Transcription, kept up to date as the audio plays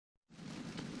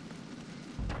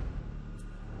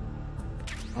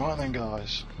Right then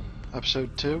guys,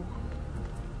 episode 2,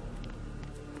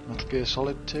 Metal Gear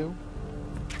Solid 2,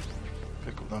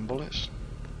 pick up them bullets,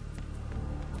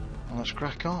 and let's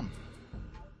crack on.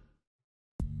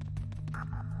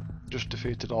 Just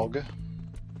defeated Olga,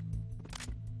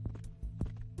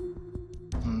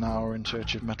 and now we're in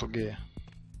search of Metal Gear.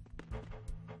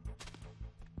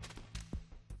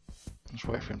 Let's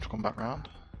wait for him to come back round.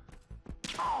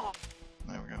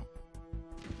 There we go.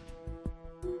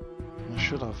 I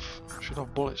should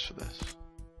have bullets for this,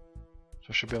 so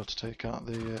I should be able to take out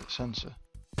the sensor.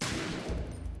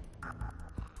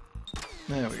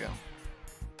 There we go.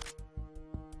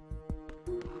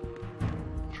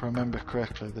 If I remember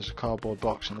correctly, there's a cardboard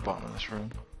box in the bottom of this room.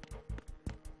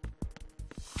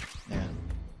 Yeah.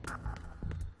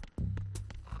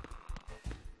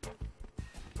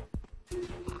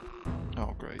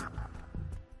 Oh great.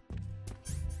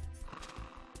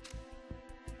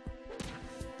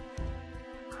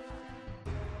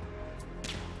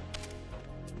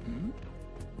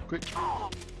 Quick.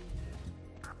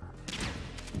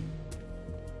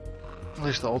 At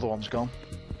least the other one's gone.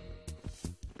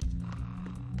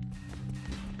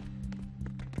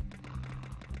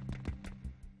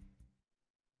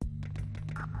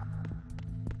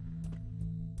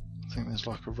 I think there's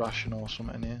like a ration or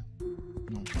something in here.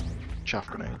 No. Chaff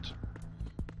grenades.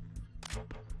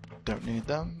 Don't need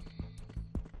them.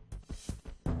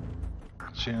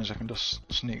 Seeing as I can just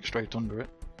sneak straight under it.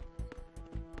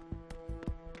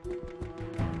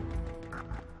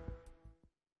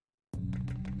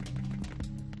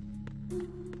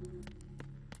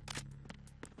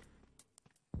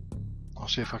 I'll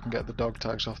see if I can get the dog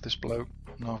tags off this bloke.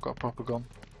 Now I've got a proper gun.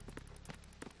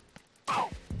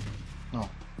 No,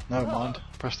 never mind.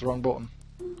 Pressed the wrong button.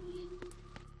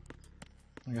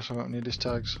 I guess I won't need his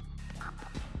tags.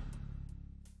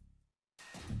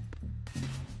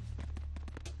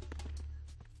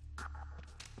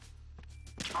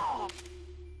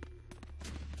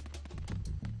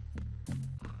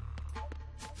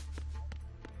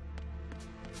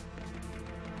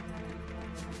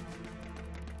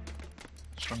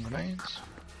 Strong grenades.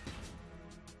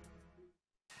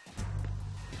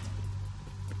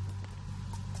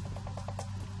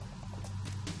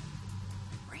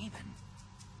 Raven.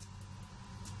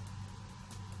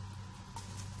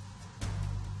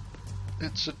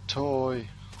 It's a toy.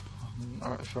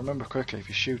 If I remember correctly, if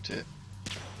you shoot it,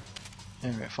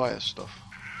 anyway, it fires stuff.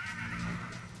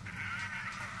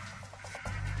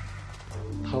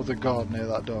 How the guard near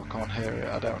that door can't hear it,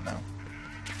 I don't know.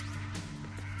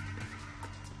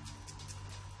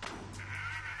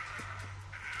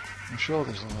 I'm sure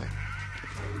there's like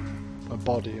a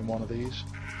body in one of these.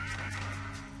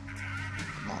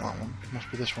 Not that one,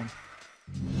 must be this one.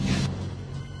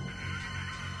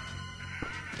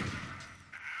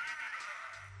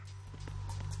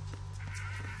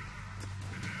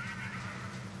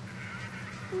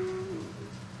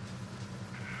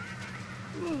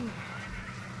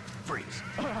 Freeze.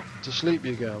 To sleep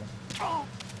you go.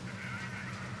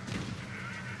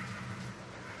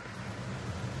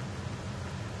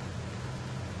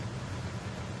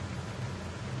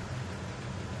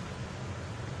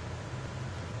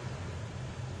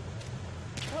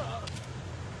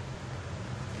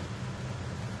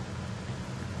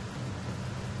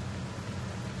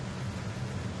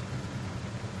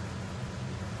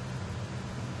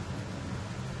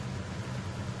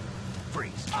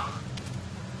 Freeze. I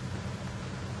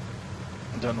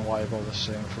don't know why I bother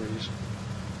saying freeze.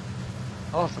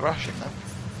 I'll have the ration then.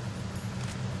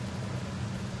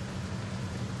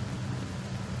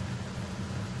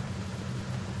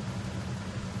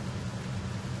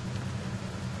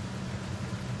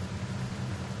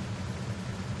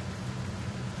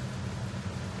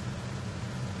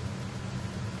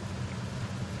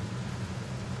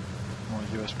 More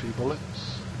USP bullets.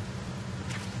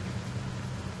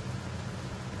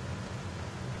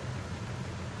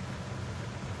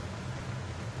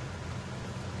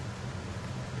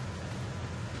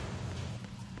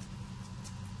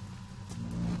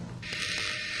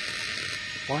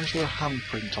 Why is there a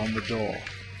handprint on the door?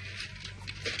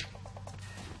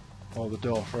 Or the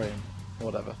door frame,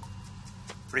 whatever.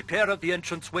 Repair of the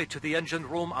entranceway to the engine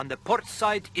room on the port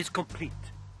side is complete.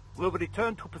 We'll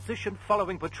return to position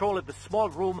following patrol of the small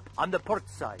room on the port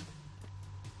side.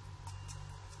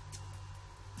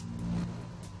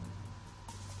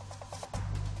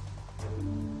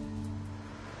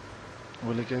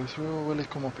 Will he go through or will he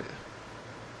come up here?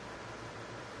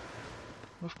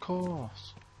 Of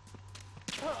course.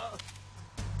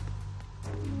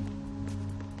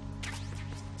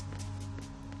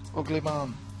 Ugly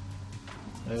man.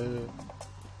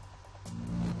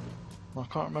 I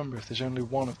can't remember if there's only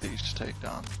one of these to take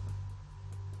down.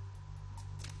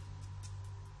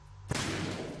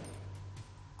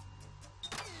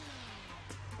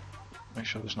 Make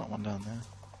sure there's not one down there.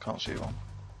 Can't see one.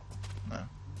 No.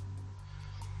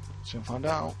 Soon find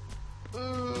out.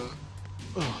 I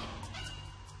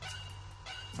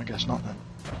guess not then.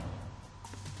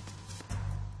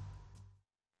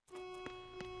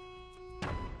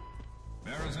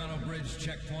 Verrazano Bridge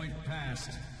checkpoint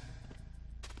passed.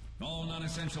 All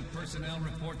non-essential personnel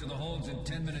report to the holds in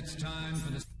 10 minutes' time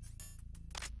for the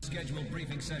scheduled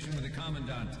briefing session with the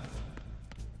Commandant.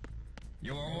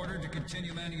 You are ordered to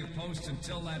continue manning your posts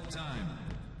until that time.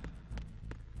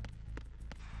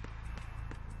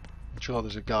 I'm sure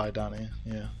there's a guy down here,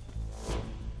 yeah.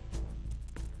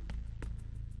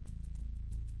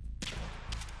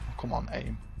 Oh, come on,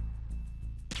 aim.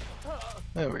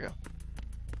 There we go.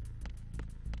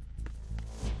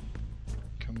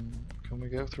 Can we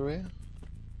go through here?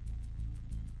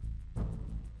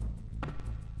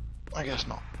 I guess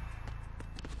not.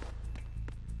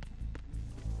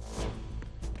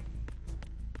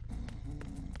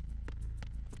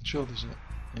 Sure there's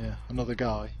another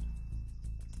guy.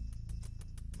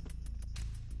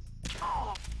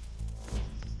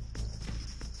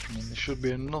 And then there should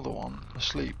be another one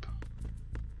asleep.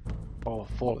 Or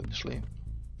falling asleep.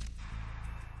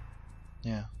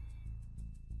 Yeah.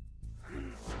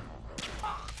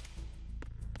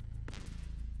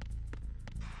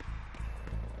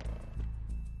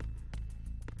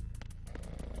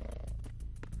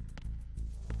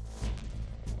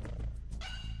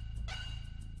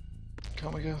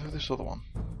 Can't we go through this other one?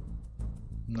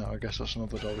 No, I guess that's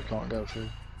another door we can't go through.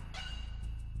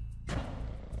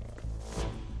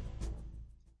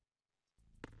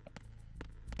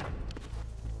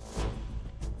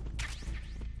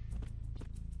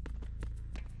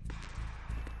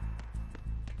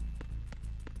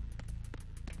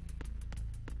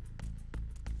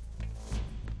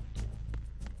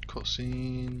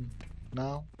 Cutscene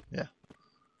now? Yeah.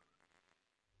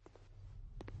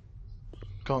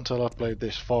 Can't tell I've played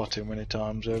this far too many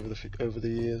times over the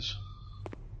years.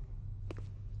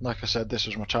 Like I said, this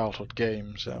was my childhood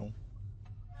game, so.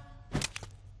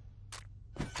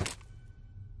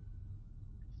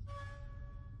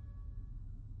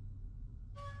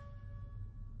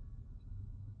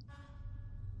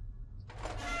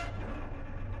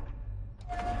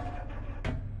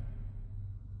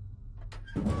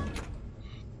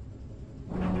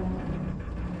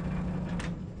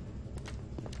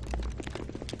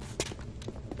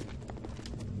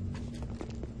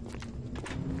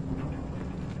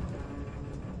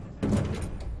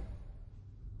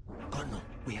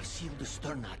 We have sealed the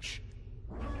stern hatch.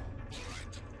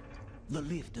 The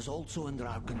lift is also under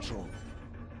our control.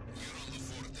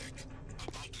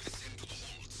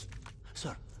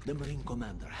 Sir, the Marine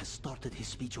Commander has started his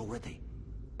speech already.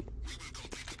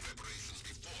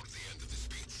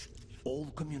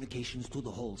 All communications to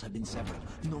the halls have been severed.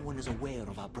 No one is aware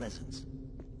of our presence.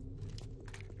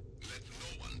 Let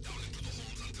no one down into the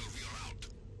halls until we are out.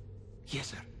 Yes,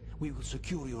 sir. We will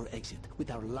secure your exit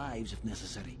with our lives if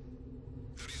necessary.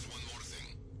 There is one more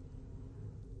thing.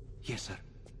 Yes, sir.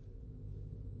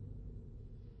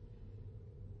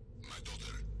 My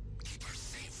daughter, keep her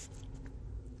safe.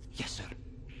 Yes, sir.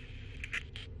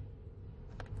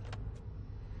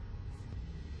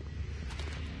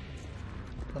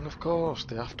 And of course,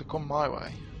 they have to come my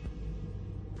way.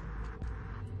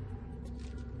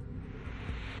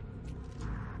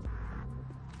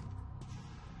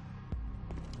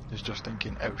 He's just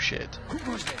thinking, oh shit.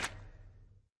 Who was there?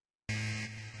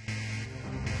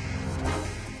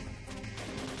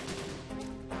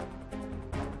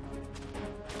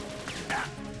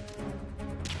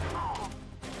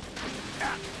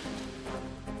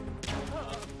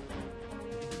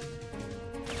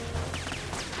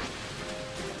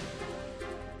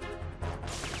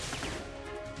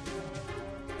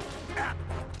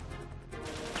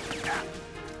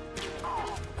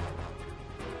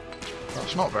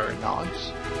 That's not very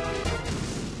nice.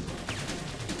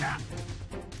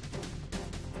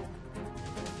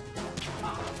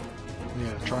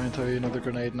 Yeah, try and throw you another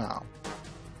grenade now.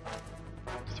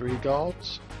 3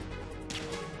 guards.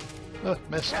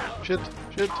 Missed. Shit,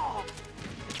 shit.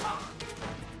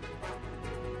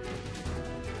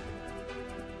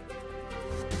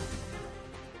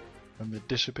 And they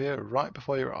disappear right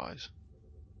before your eyes.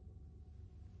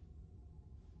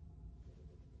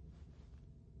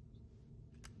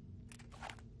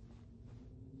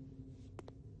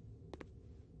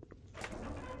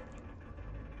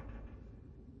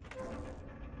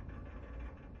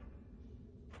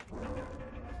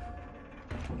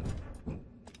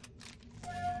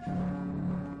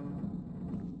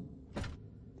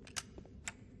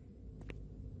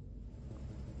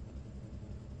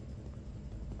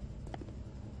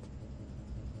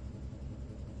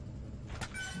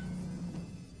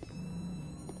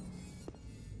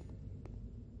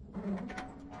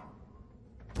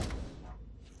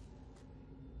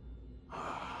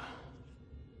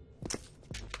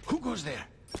 goes there?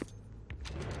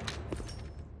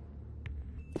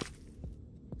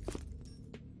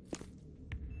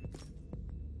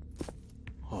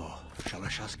 Oh,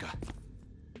 Shalashaska.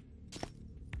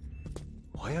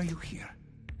 Why are you here?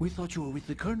 We thought you were with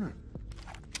the Colonel.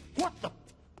 What the?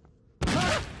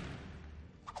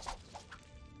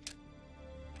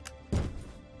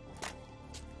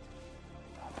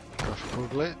 Graphical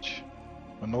glitch.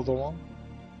 Another one.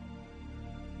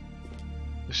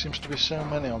 There seems to be so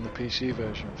many on the PC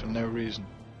version for no reason.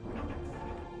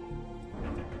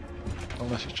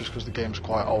 Unless it's just because the game's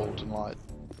quite old and like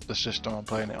the system I'm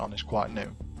playing it on is quite new.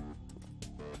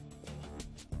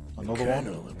 Another one.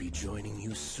 Colonel will be joining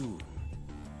you soon,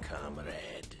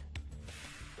 comrade.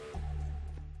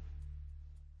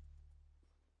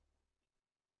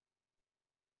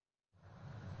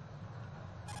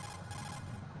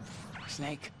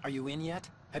 Snake, are you in yet?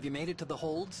 Have you made it to the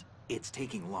holds? It's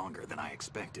taking longer than I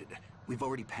expected. We've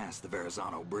already passed the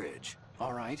Verrazano Bridge.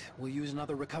 All right, we'll use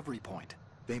another recovery point.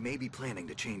 They may be planning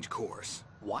to change course.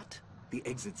 What? The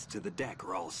exits to the deck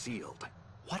are all sealed.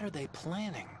 What are they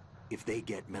planning? If they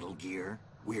get Metal Gear,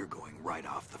 we're going right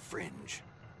off the Fringe.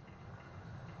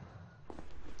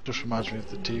 Just reminds me of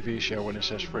the TV show when it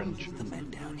says Fringe. The men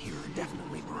down here are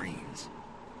definitely Marines.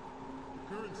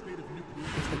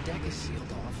 If the deck is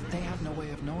sealed off, they have no way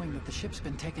of knowing that the ship's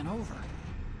been taken over.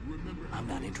 I'm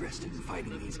not interested in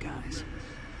fighting these guys.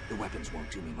 The weapons won't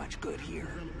do me much good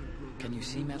here. Can you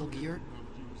see Metal Gear?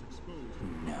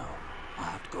 No. I'll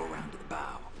have to go around to the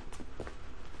bow.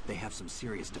 They have some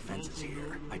serious defenses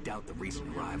here. I doubt the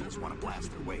recent arrivals want to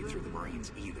blast their way through the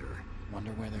Marines either.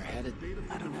 Wonder where they're headed.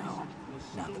 I don't know.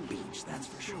 Not the beach, that's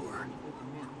for sure.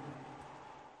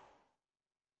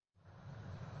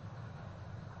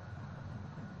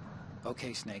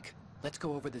 Okay, Snake. Let's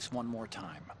go over this one more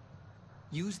time.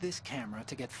 Use this camera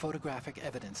to get photographic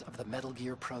evidence of the Metal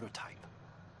Gear prototype.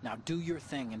 Now do your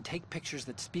thing and take pictures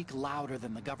that speak louder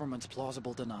than the government's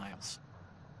plausible denials.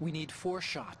 We need 4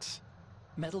 shots.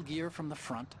 Metal Gear from the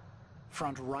front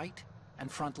right,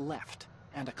 and front left,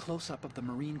 and a close-up of the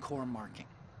Marine Corps marking.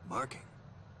 Marking?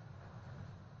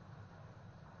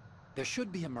 There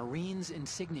should be a Marine's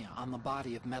insignia on the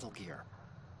body of Metal Gear.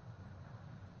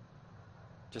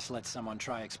 Just let someone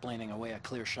try explaining away a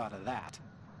clear shot of that.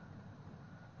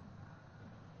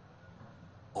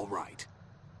 All right.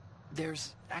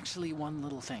 There's actually one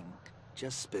little thing.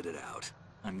 Just spit it out.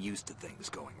 I'm used to things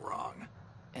going wrong.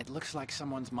 It looks like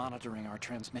someone's monitoring our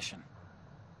transmission.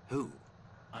 Who?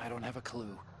 I don't have a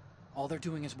clue. All they're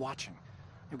doing is watching.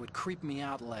 It would creep me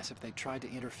out less if they tried to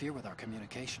interfere with our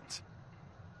communications.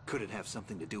 Could it have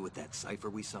something to do with that cipher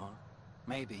we saw?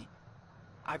 Maybe.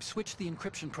 I've switched the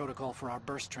encryption protocol for our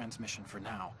burst transmission for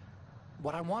now.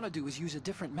 What I want to do is use a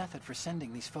different method for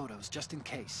sending these photos, just in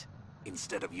case.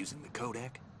 Instead of using the codec?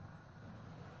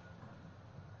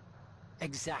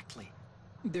 Exactly.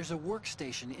 There's a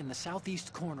workstation in the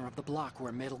southeast corner of the block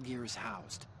where Metal Gear is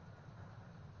housed.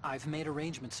 I've made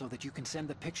arrangements so that you can send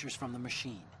the pictures from the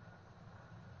machine.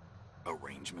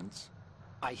 Arrangements?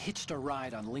 I hitched a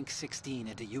ride on Link 16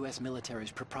 into U.S.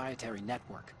 military's proprietary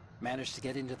network. Managed to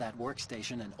get into that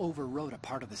workstation and overwrote a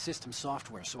part of the system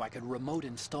software so I could remote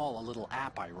install a little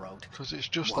app I wrote. Because it's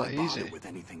just Why that bother easy. with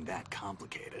anything that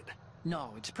complicated?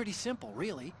 No, it's pretty simple,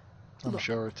 really. I'm Look,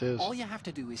 sure it is. all you have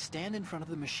to do is stand in front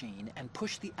of the machine and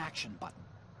push the action button.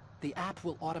 The app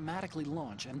will automatically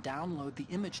launch and download the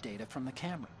image data from the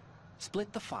camera,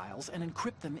 split the files, and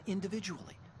encrypt them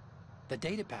individually. The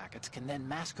data packets can then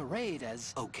masquerade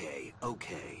as... Okay.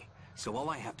 So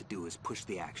all I have to do is push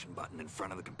the action button in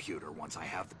front of the computer once I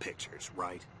have the pictures,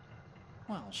 right?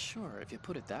 Well, sure, if you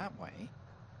put it that way.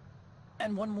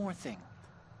 And one more thing.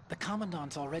 The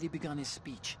Commandant's already begun his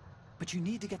speech, but you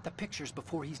need to get the pictures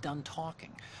before he's done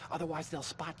talking. Otherwise, they'll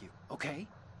spot you, okay?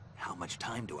 How much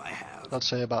time do I have? I'd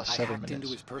say about I 7 hacked minutes. into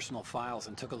his personal files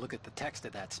and took a look at the text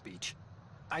of that speech.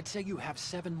 I'd say you have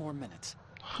 7 more minutes.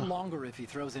 Longer if he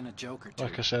throws in a joke or two.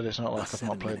 Like I said, it's not A like I've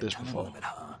not played 7-minute this time before. limit,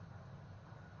 huh?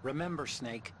 Remember,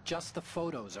 Snake, just the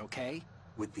photos, okay?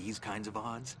 With these kinds of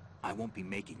odds, I won't be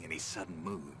making any sudden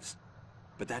moves.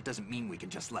 But that doesn't mean we can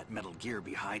just let Metal Gear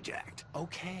be hijacked.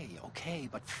 Okay,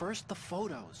 but first the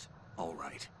photos. All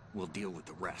right, we'll deal with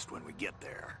the rest when we get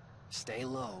there. Stay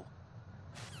low.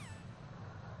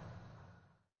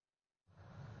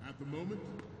 At the moment,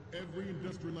 every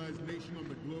industrialized nation on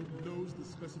the globe knows the I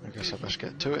specifications. guess I best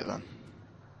get to it then.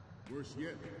 Worse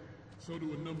yet, so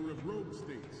do a number of rogue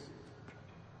states.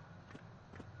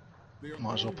 They are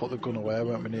Might as well all put the gun away, I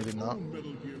won't be needing that.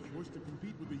 Metal Gear Force to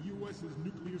compete with the U.S.'s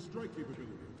nuclear strike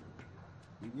capability.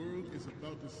 The world is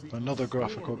about to see Another a storm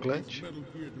graphical of these glitch. Metal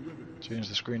Gear derivatives. Which means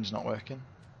the screen's not working.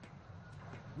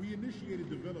 We initiated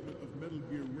development of Metal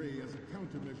Gear Ray as a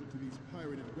countermeasure to these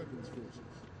pirated weapons forces.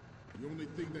 The only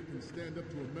thing that can stand up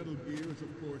to a Metal Gear is,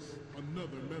 of course,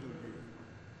 another Metal Gear.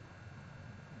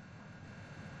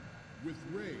 With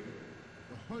Ray,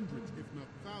 the hundreds, if not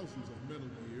thousands, of Metal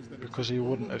Gears that Because he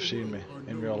wouldn't have seen me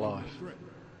in real life.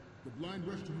 The blind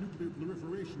rush to nuclear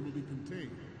proliferation will be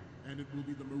contained, and it will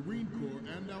be the Marine Corps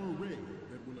and our Ray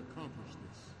that will accomplish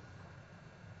this.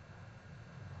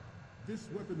 This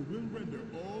weapon will render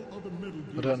all other Metal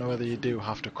Gears. I don't know whether you do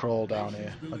have to crawl down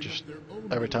here.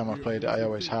 Every time I've played it, I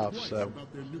always have, so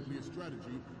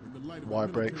why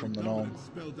break from the norm?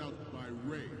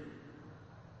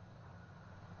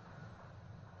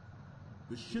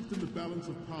 The shift in the balance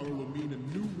of power will mean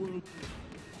a new world.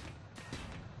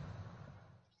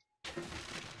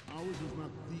 Ours is not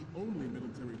the only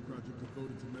military project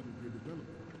devoted to Metal Gear development,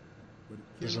 but it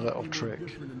There's a little trick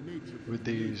with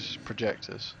these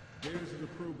projectors. Theirs is a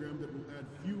program that will add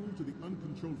fuel to the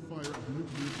uncontrolled fire of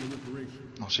nuclear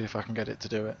proliferation. I'll see if I can get it to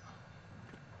do it.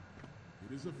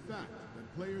 It is a fact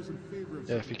that players in favor of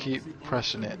Yeah, if you keep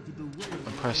pressing it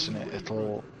and pressing it,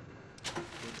 it'll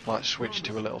like switch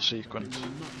to a little sequence.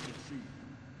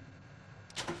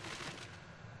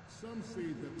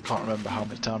 Can't remember how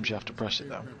many times you have to press it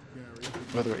though,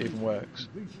 whether it even works.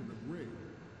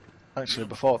 Actually,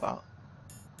 before that,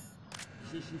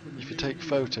 if you take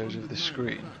photos of this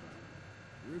screen,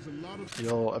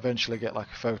 you'll eventually get like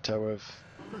a photo of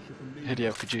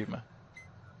Hideo Kojima,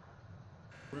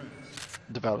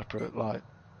 developer, like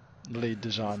lead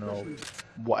designer or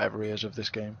whatever he is of this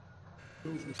game.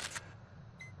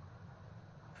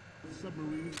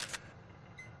 Submarines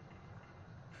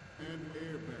and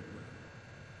air background.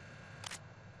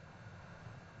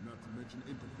 Not to mention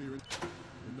interference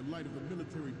in the light of the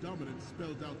military dominance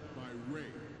spelled out by Ray.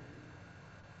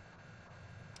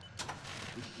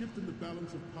 The shift in the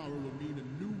balance of power will mean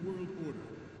a new world order,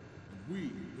 and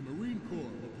we, the Marine Corps,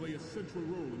 will play a central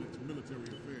role in its military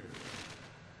affairs.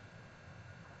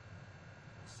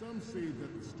 Some say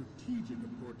that the strategic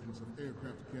importance of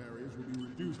aircraft carriers will be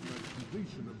reduced by the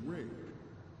completion of Ray.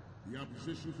 The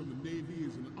opposition from the Navy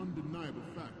is an undeniable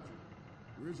fact.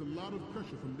 There is a lot of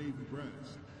pressure from Navy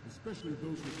brass, especially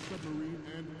those with submarine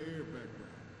and air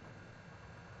background.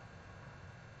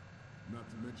 Not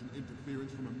to mention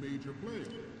interference from a major player.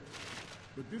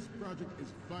 But this project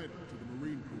is vital to the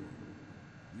Marine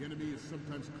Corps. The enemy is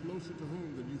sometimes closer to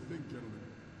home than you think, gentlemen.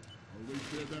 Always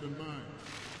bear that in mind.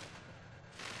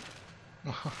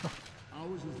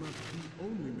 Ours is not the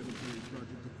only military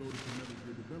project devoted to Metal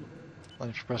Gear development. And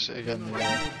if you press it again,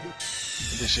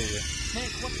 you see it.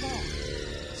 Snake, what's wrong?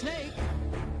 Snake!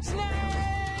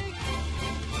 Snake!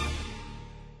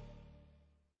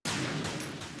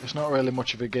 It's not really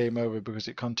much of a game over because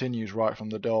it continues right from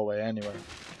the doorway anyway.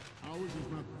 Ours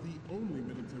is not the only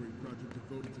military project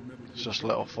devoted to Metal Gear. It's just a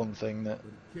little fun thing that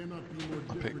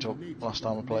I picked up last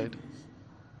time I played.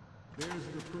 Theirs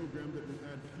is a program that will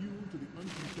add fuel to the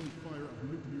uncontrolled fire of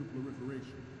nuclear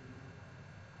proliferation.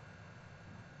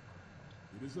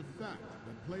 It is a fact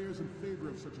that players in favor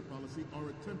of such a policy are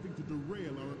attempting to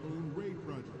derail our own Ray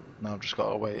project. Now I've just got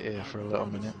to wait here for a little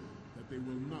minute. That they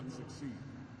will not succeed.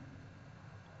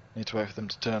 Need to wait for them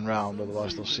to turn round,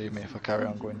 otherwise they'll see me if I carry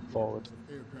on going forward.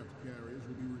 Aircraft carriers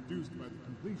will be reduced by the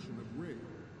completion of Ray.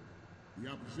 The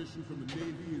opposition from the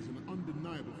Navy is an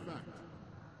undeniable fact.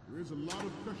 There is a lot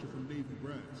of pressure from Navy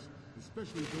brass,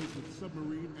 especially those with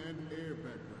submarine and air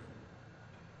background.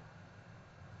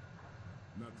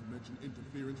 Not to mention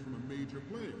interference from a major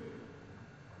player.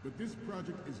 But this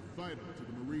project is vital to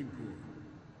the Marine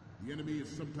Corps. The enemy is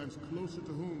sometimes closer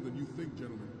to home than you think,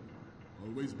 gentlemen.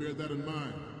 Always bear that in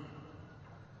mind.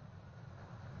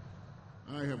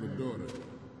 I have a daughter,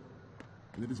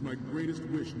 and it is my greatest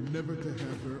wish never to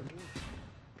have her.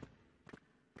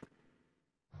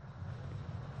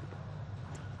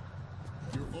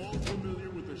 You're all familiar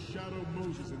with the Shadow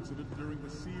Moses incident during the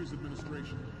Sears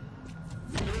administration.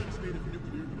 The current state of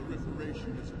nuclear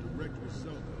proliferation is a direct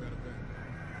result of that event.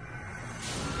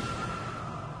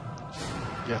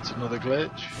 Yet another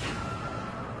glitch.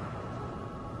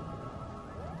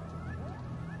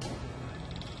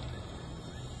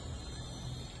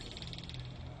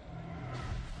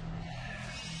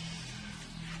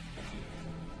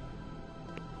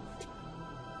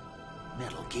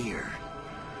 Metal Gear.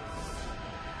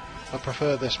 I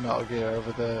prefer this Metal Gear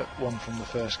over the one from the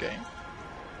first game.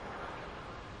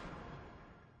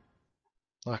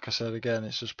 Like I said again,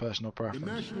 it's just personal preference.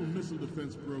 The National Missile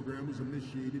Defense Program was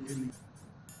initiated in the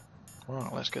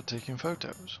Right, let's get taking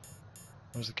photos.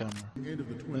 Where's the camera? end of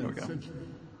the There we 20th go. century.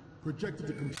 Projected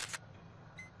to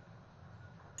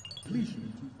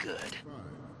completion in Good. 2005.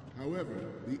 However,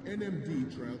 the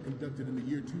NMD trial conducted in the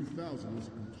year 2000 was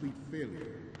a complete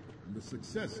failure, and the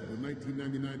success of the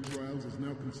 1999 trials is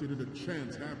now considered a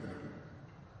chance happening.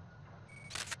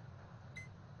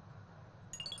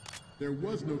 There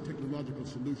was no technological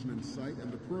solution in sight,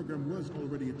 and the program was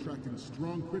already attracting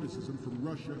strong criticism from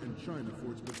Russia and China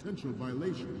for its potential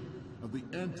violation of the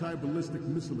Anti-Ballistic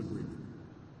Missile Agreement.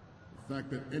 The fact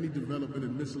that any development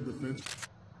in missile defense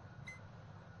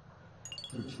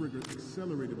to trigger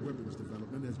accelerated weapons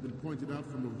development has been pointed out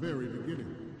from the very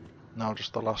beginning. Now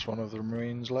just the last one of the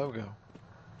Marines logo.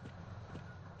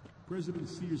 President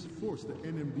Sears forced the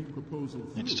NMD proposal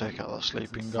through. Need to take out that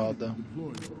sleeping guard though.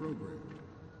 Deploying the program.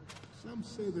 Some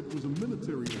say that it was a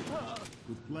military effort,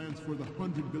 with plans for the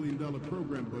 $100 billion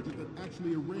program budget that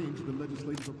actually arranged the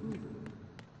legislative approval.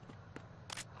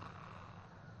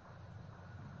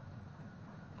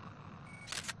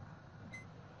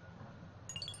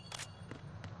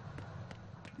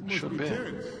 Should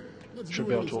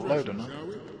be able to upload it now.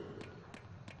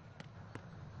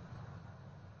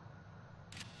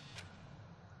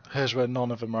 Here's where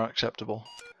none of them are acceptable.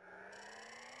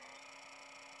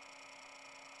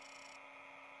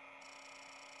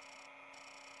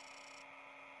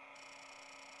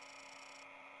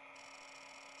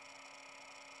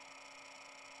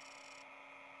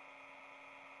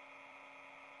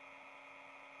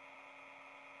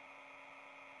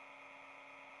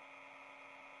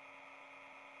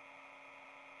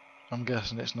 I'm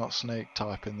guessing it's not snake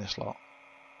type in this lot.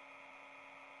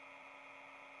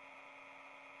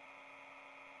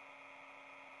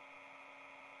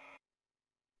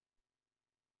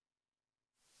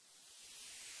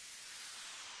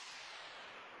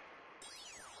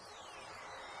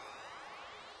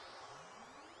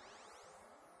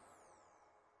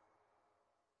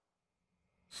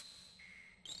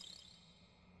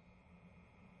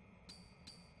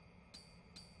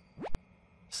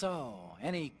 So,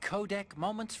 any codec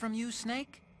moments from you,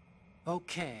 Snake?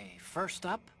 Okay, first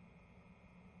up.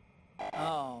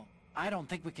 Oh, I don't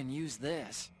think we can use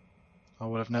this. I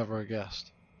would have never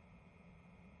guessed.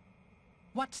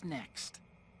 What's next?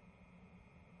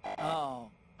 Oh,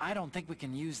 I don't think we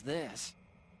can use this.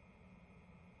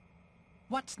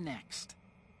 What's next?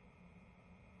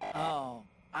 Oh,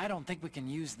 I don't think we can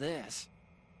use this.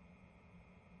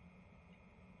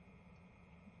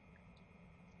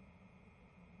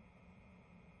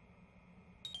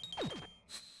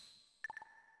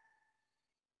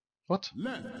 What?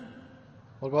 Left.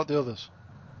 What about the others?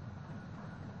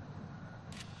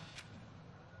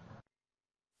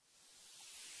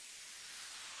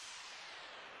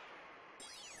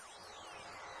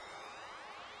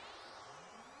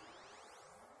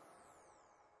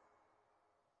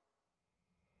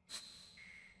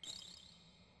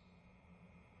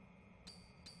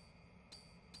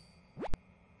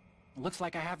 Looks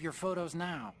like I have your photos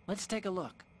now. Let's take a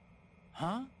look.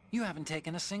 Huh? You haven't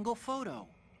taken a single photo.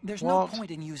 There's no What?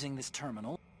 point in using this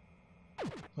terminal.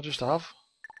 I just have.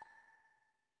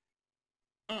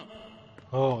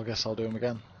 Oh, I guess I'll do them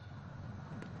again.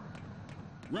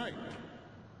 Right.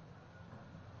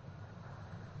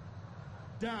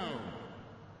 Down.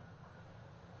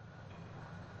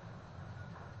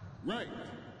 Right.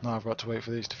 Now I've got to wait for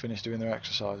these to finish doing their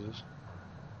exercises.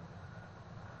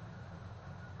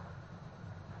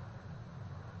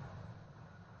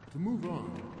 To move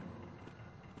on.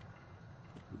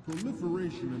 The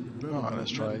proliferation and development Alright,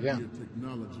 let's try of again.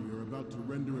 technology are about to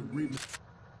render agreements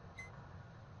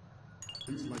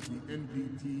like the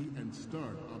NPT and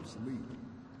START obsolete.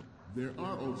 There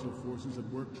are also forces at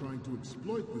work trying to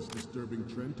exploit this disturbing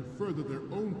trend to further their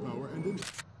own power and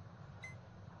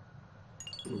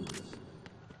influence.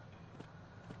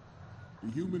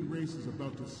 The human race is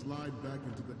about to slide back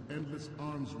into the endless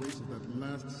arms race of that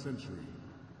last century,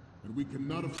 and we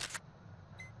cannot afford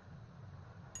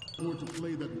to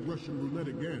play that Russian roulette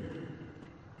again.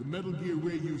 The Metal Gear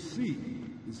Ray you see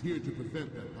is here to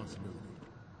prevent that possibility.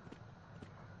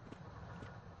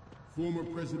 Former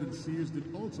President Sears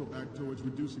did also act towards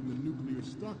reducing the nuclear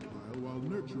stockpile while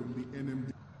nurturing the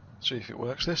NMD. See if it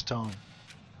works this time.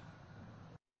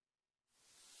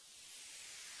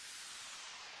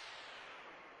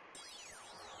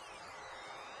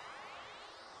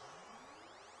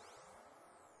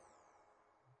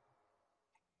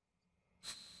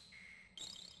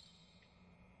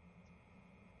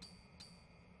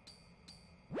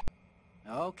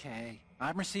 Okay,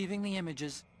 I'm receiving the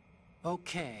images.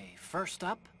 Okay, first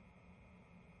up.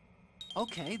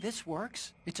 Okay, this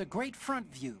works. It's a great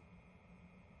front view.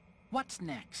 What's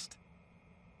next?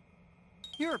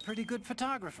 You're a pretty good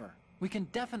photographer. We can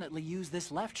definitely use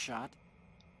this left shot.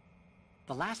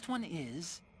 The last one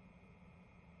is...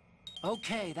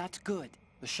 Okay, that's good.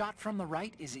 The shot from the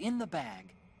right is in the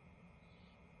bag.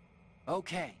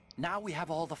 Okay, now we have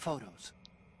all the photos.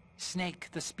 Snake,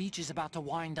 the speech is about to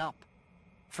wind up.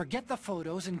 Forget the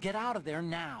photos and get out of there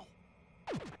now.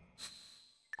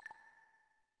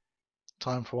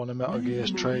 Time for one of Metal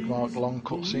Gear's trademark long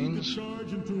cutscenes.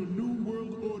 Charge into a new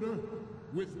world order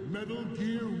with Metal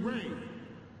Gear Ray.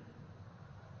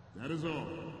 That is all.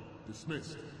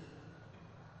 Dismissed.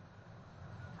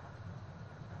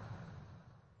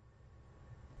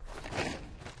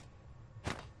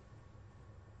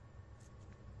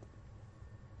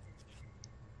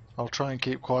 I'll try and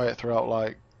keep quiet throughout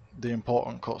like the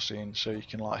important cutscenes so you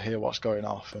can like hear what's going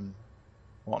off and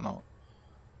whatnot.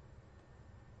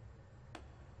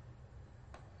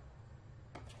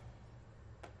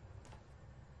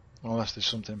 Unless there's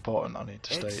something important I need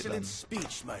to state then. Excellent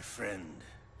speech, my friend.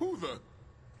 Who the?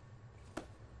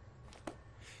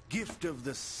 Gift of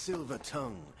the silver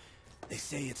tongue. They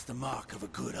say it's the mark of a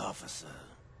good officer.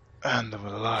 And of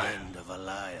a liar. And of a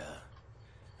liar.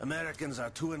 Americans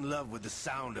are too in love with the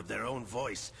sound of their own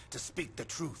voice to speak the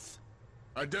truth.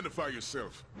 Identify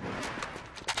yourself.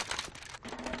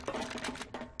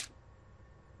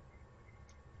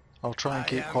 I'll try and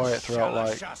keep quiet throughout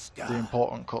like the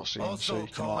important cutscenes so you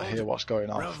can like hear what's going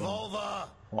off and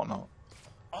whatnot.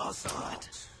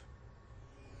 Ocelot.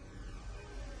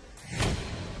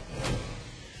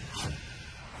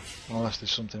 Unless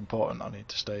there's something important I need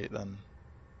to state then.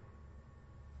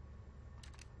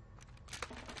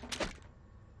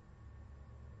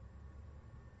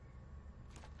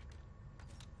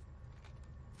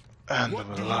 And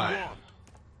of a liar.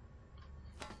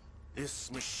 This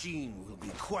machine will be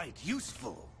quite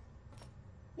useful.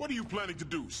 What are you planning to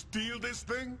do? Steal this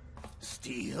thing?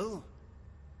 Steal?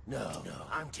 No,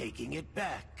 I'm taking it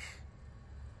back.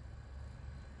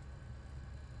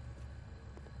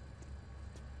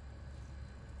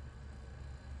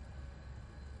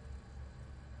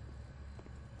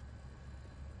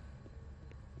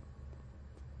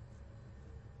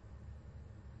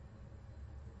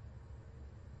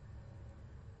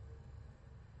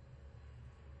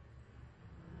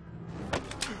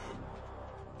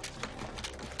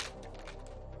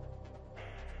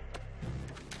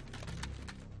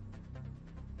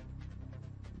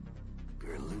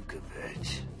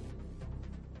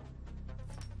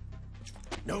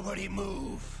 Nobody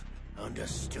move.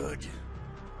 Understood?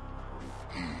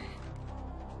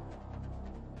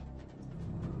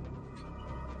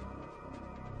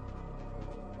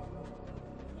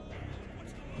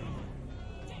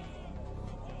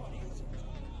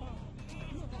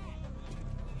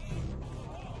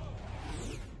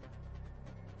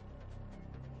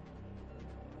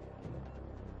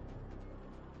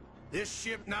 This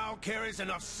ship now carries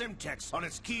enough Simtex on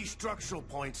its key structural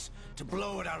points to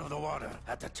blow it out of the water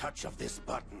at the touch of this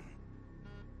button.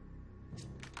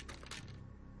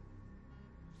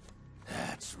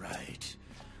 That's right.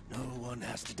 No one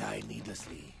has to die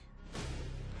needlessly.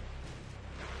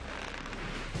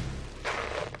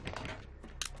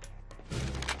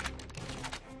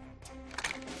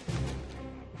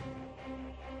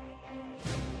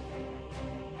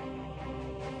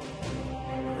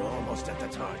 We're almost at the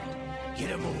target.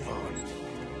 Get a move on.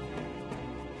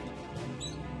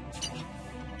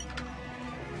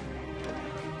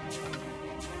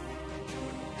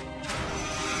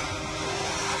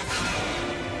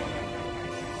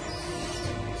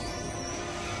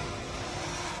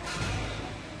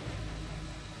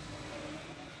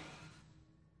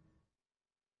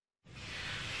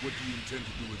 What do you intend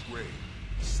to do with Ray?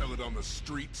 Sell it on the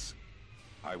streets?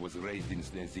 I was raised in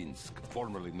Snezinsk,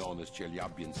 formerly known as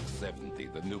Chelyabinsk 70,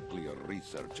 the nuclear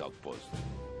research outpost.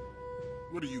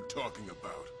 What are you talking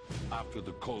about? After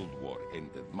the Cold War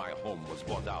ended, my home was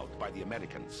bought out by the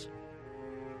Americans.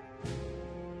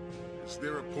 Is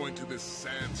there a point to this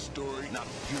sad story? Not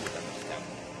you would understand.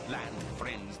 Land,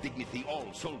 friends, dignity,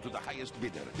 all sold to the highest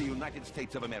bidder, the United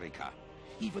States of America.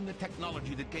 Even the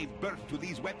technology that gave birth to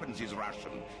these weapons is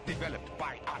Russian, developed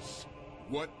by us.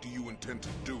 What do you intend to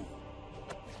do?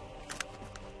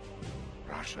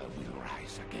 Russia will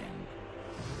rise again.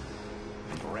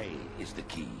 And Ray is the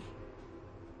key.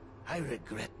 I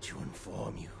regret to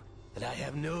inform you that I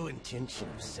have no intention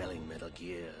of selling Metal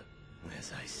Gear.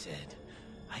 As I said,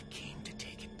 I came to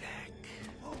take it back.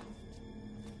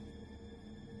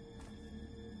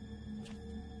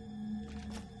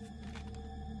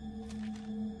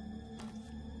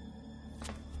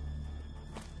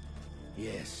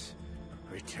 Yes,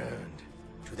 returned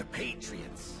to the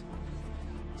Patriots.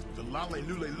 The Lale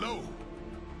Lule Lo?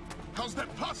 How's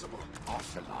that possible?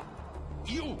 Ocelot,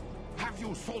 have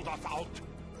you sold us out?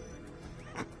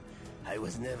 I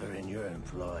was never in your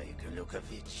employ,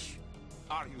 Golukovich.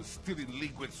 Are you still in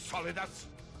league with Solidus?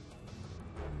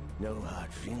 No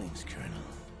hard feelings, Colonel.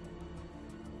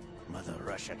 Mother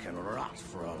Russia can rot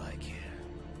for all I care.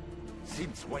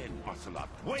 Since when, Ocelot?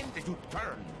 When did you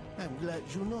turn? I'm glad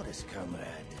you noticed,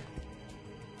 comrade.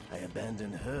 I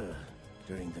abandoned her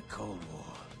during the Cold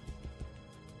War.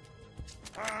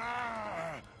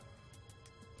 Ah!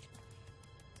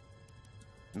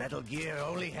 Metal Gear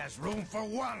only has room for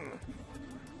one!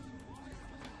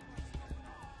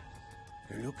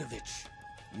 Golukovich,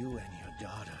 you and your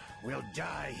daughter will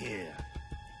die here.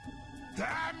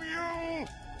 Damn you!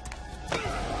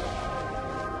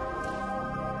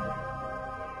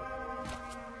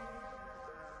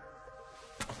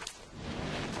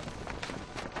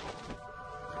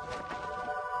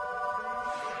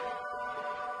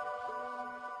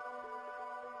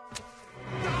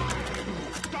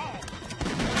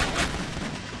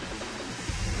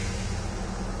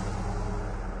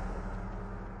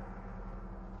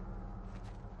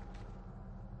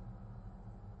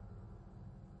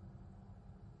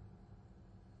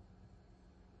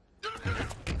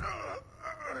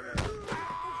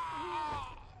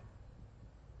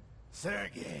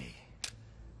 Sergei,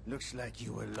 looks like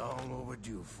you were long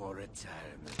overdue for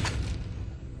retirement.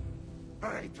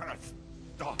 Traitors!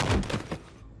 Stop!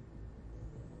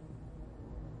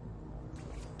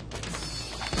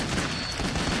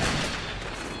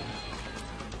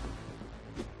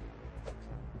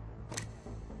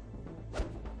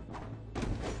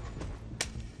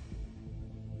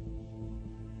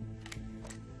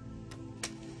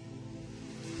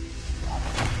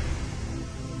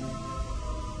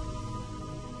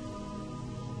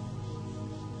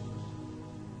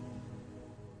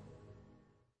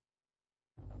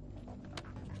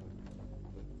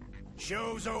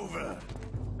 Show's over.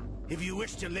 If you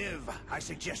wish to live, I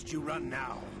suggest you run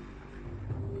now.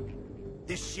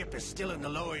 This ship is still in the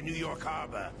lower New York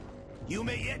harbor. You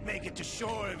may yet make it to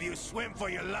shore if you swim for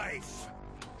your life.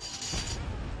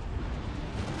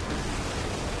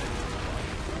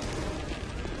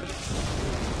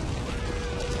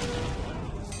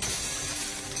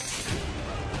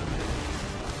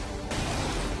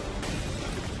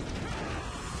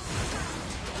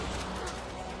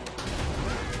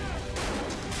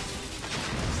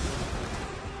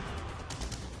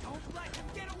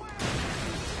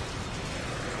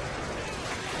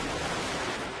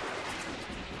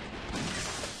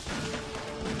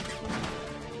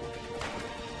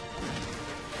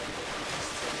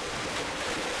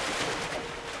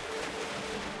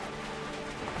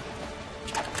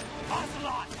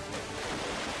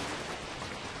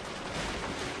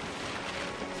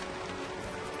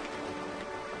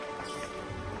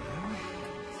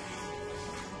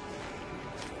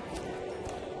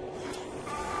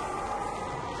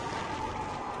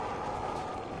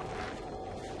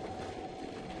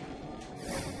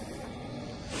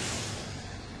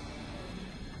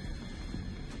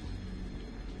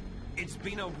 It's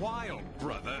been a while,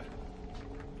 brother.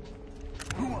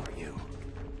 Who are you?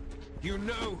 You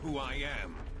know who I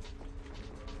am.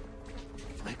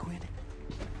 Liquid?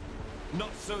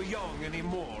 Not so young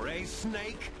anymore, eh,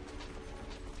 Snake?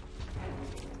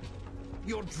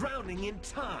 You're drowning in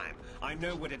time. I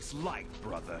know what it's like,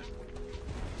 brother.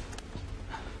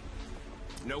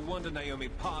 No wonder Naomi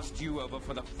passed you over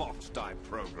for the Fox Die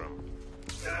program.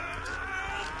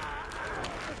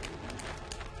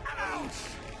 Ouch!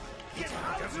 Get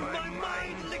out of my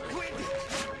mind, Liquid!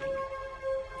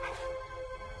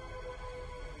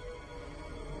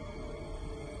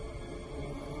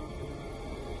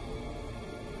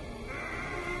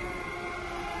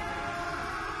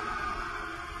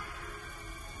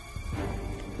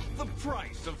 The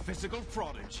price of physical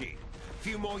prodigy.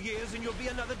 Few more years and you'll be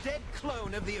another dead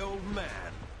clone of the old man.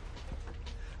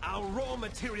 Our raw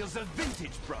materials are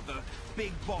vintage, brother.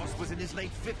 Big Boss was in his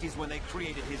late 50s when they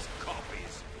created his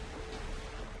copies.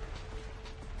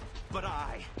 But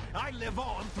I live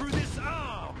on through this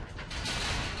arm!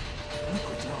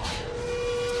 Liquid's on.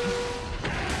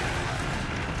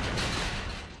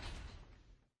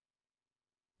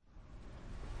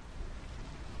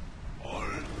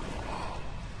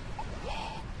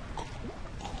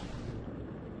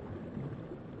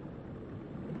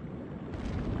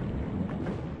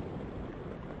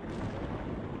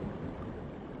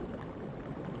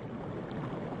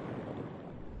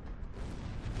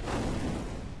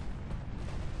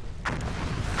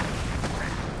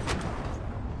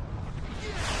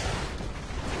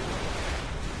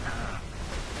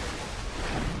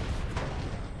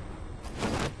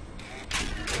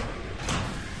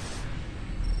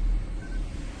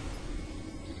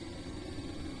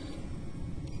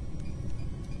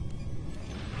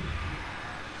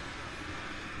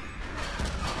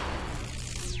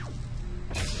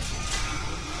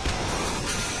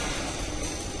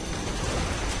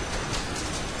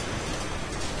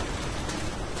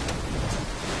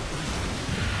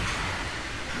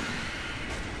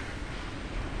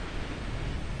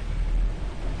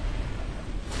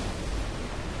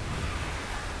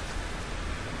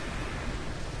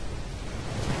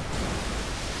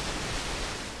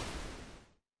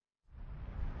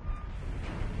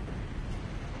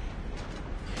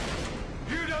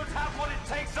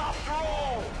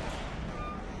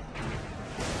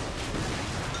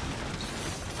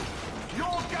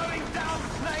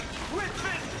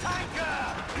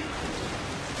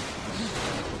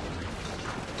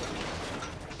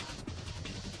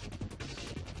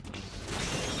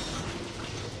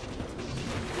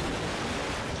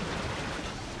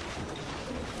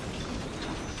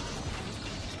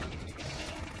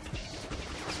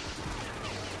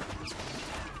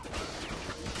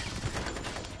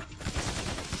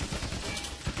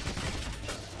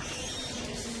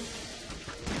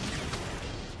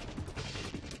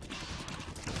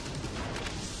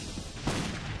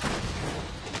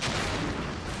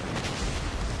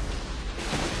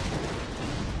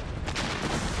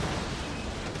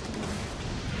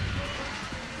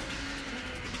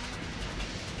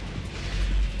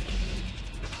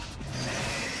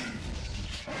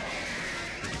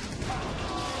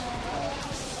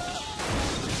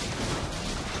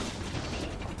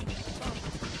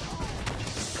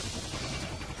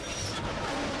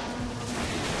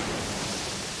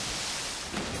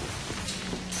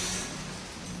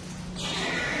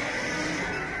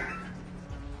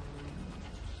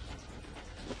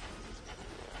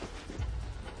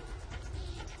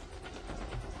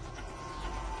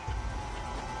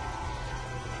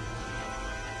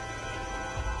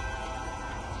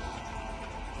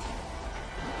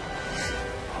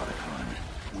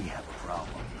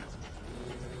 problem.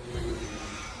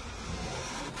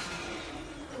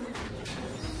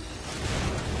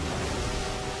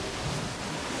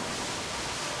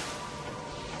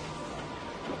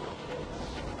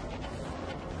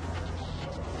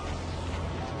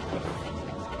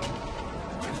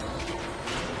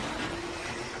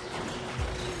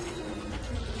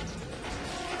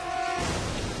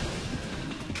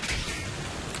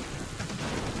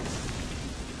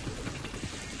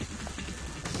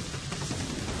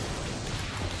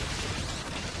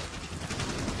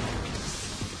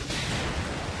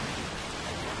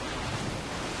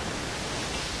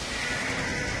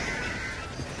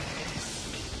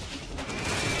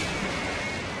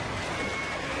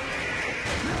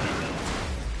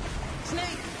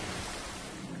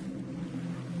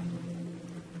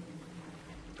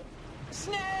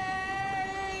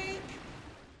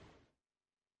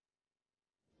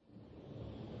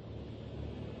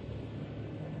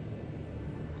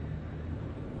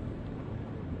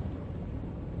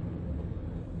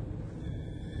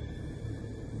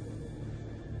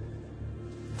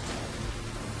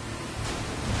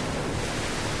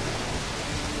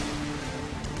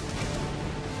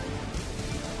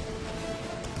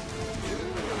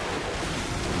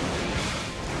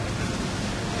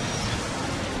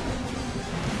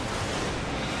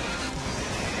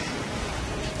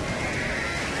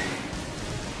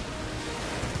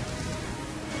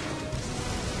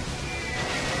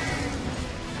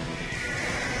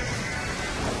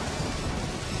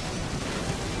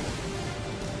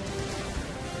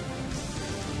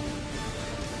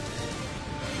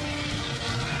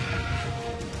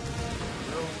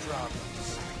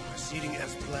 Proceeding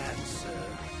as planned,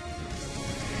 sir.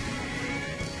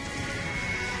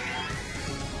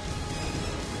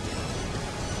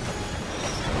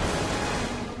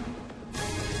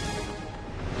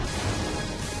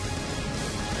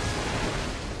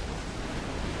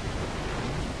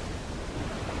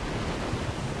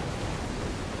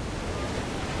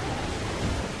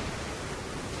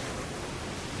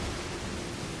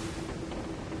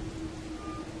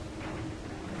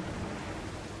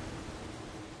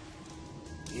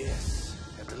 Yes,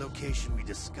 at the location we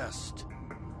discussed.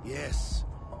 Yes,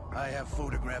 I have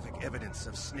photographic evidence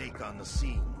of Snake on the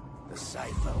scene. The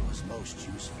cipher was most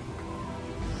useful.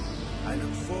 I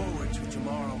look forward to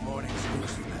tomorrow morning's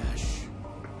news flash.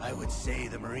 I would say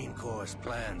the Marine Corps'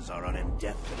 plans are on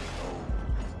indefinite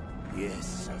hold.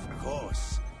 Yes, of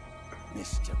course,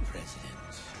 Mr.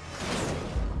 President.